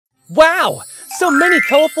Wow! So many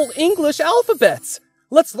colorful English alphabets!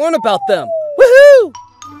 Let's learn about them! Woohoo!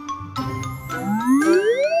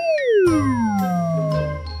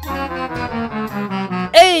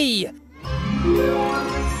 A!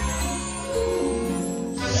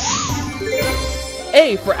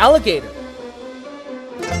 A for alligator.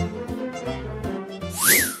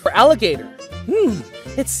 For alligator.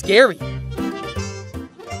 It's scary.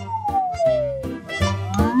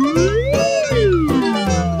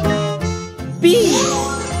 B.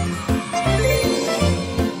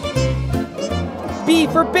 B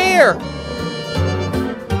for bear.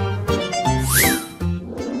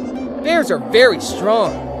 Bears are very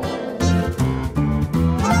strong.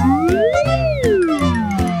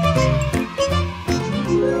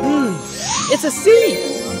 It's a C.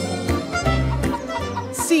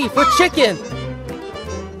 C for chicken.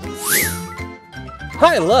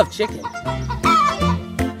 I love chicken.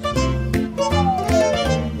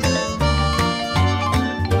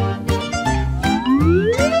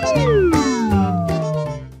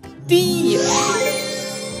 D.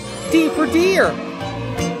 D for deer.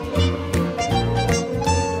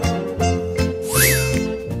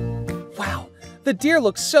 Wow, the deer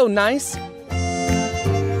looks so nice.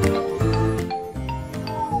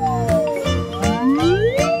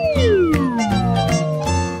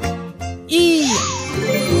 E.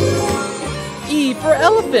 E for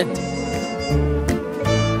elephant.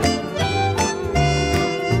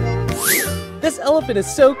 This elephant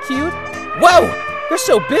is so cute. Whoa, they're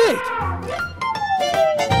so big.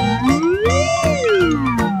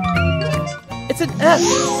 It's an F.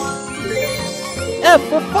 F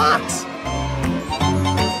for fox.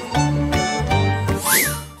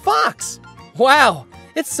 Fox. Wow,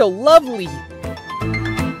 it's so lovely.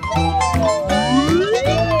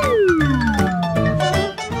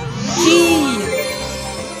 G.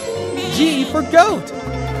 G for goat.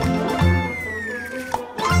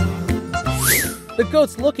 The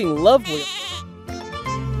goat's looking lovely.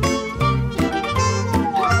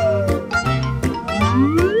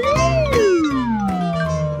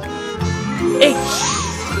 H.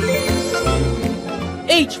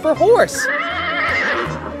 H for horse.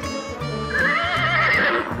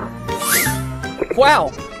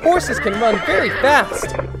 Wow, horses can run very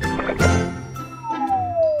fast.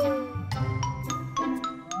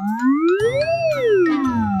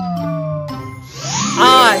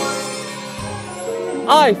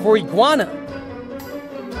 I for iguana.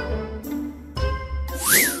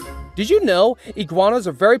 Did you know iguanas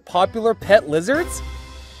are very popular pet lizards?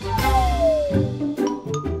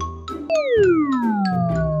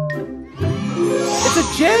 It's a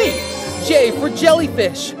J. J for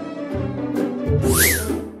jellyfish.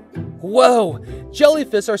 Whoa,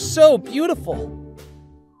 jellyfish are so beautiful.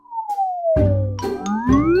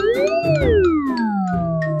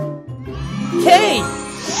 K.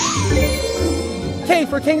 K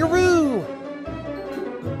for kangaroo.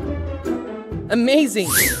 Amazing.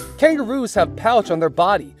 Kangaroos have pouch on their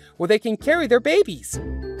body where they can carry their babies.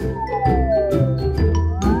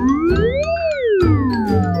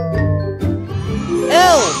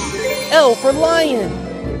 L. L for lion.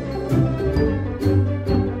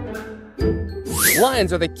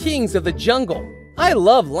 Lions are the kings of the jungle. I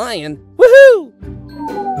love lion. Woohoo!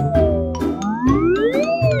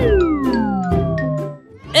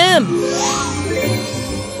 M.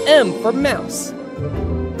 M for mouse.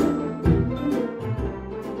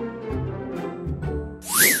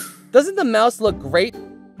 Doesn't the mouse look great?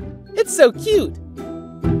 It's so cute.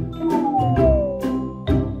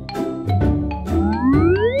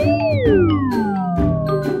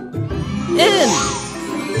 N.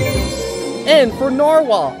 N for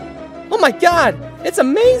narwhal. Oh my God, it's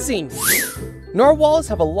amazing. Narwhals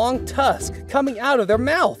have a long tusk coming out of their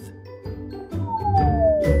mouth.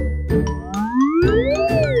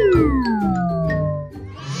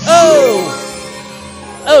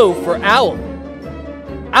 O. O for owl.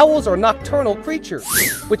 Owls are nocturnal creatures,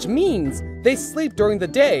 which means they sleep during the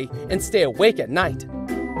day and stay awake at night.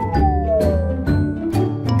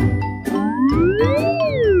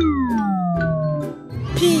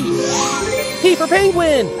 P. P for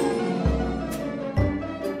penguin.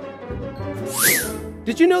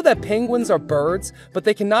 Did you know that penguins are birds, but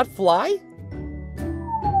they cannot fly?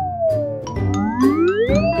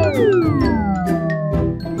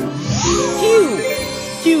 Q.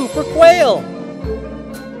 Q for quail.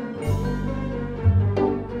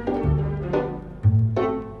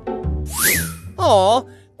 Aw,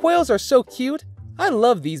 quails are so cute. I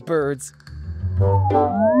love these birds.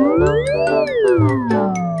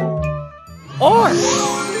 R.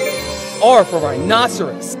 R for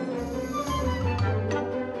rhinoceros.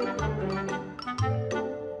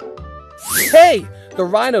 Hey, the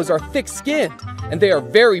rhinos are thick-skinned, and they are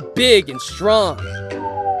very big and strong.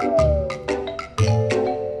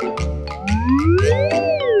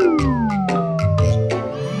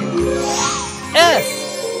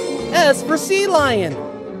 S for sea lion.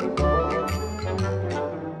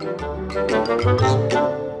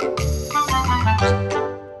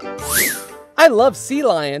 I love sea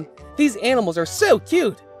lion. These animals are so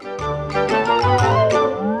cute.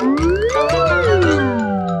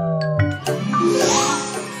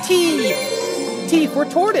 T for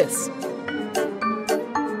tortoise.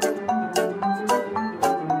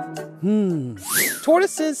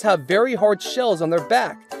 Tortoises have very hard shells on their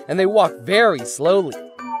back, and they walk very slowly.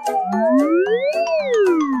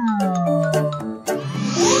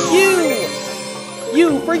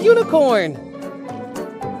 U for unicorn.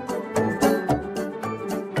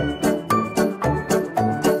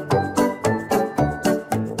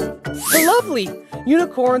 Lovely!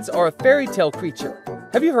 Unicorns are a fairy tale creature.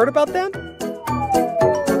 Have you heard about them?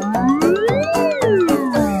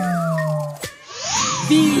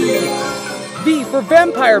 V for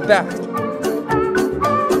vampire bat.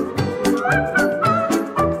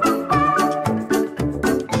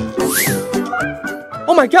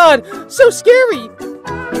 Oh my god, so scary!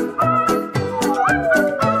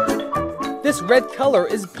 This red color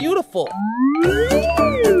is beautiful.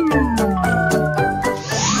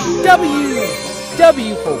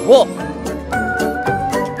 W for wolf.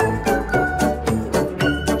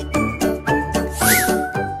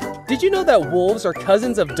 Did you know that wolves are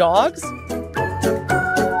cousins of dogs?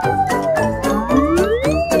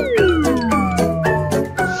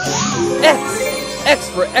 X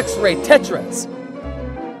for X-ray tetras.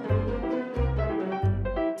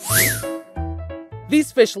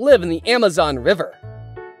 These fish live in the Amazon River.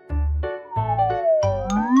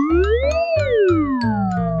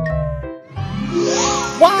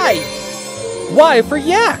 Y for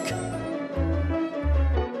yak.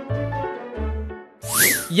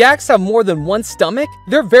 Yaks have more than one stomach.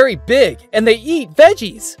 They're very big, and they eat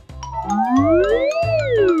veggies.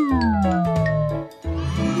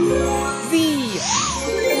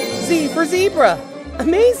 Z for zebra.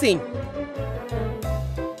 Amazing.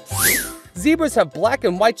 Zebras have black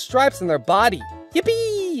and white stripes on their body.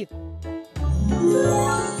 Yippee!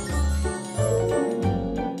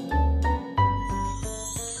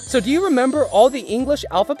 So do you remember all the English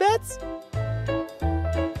alphabets?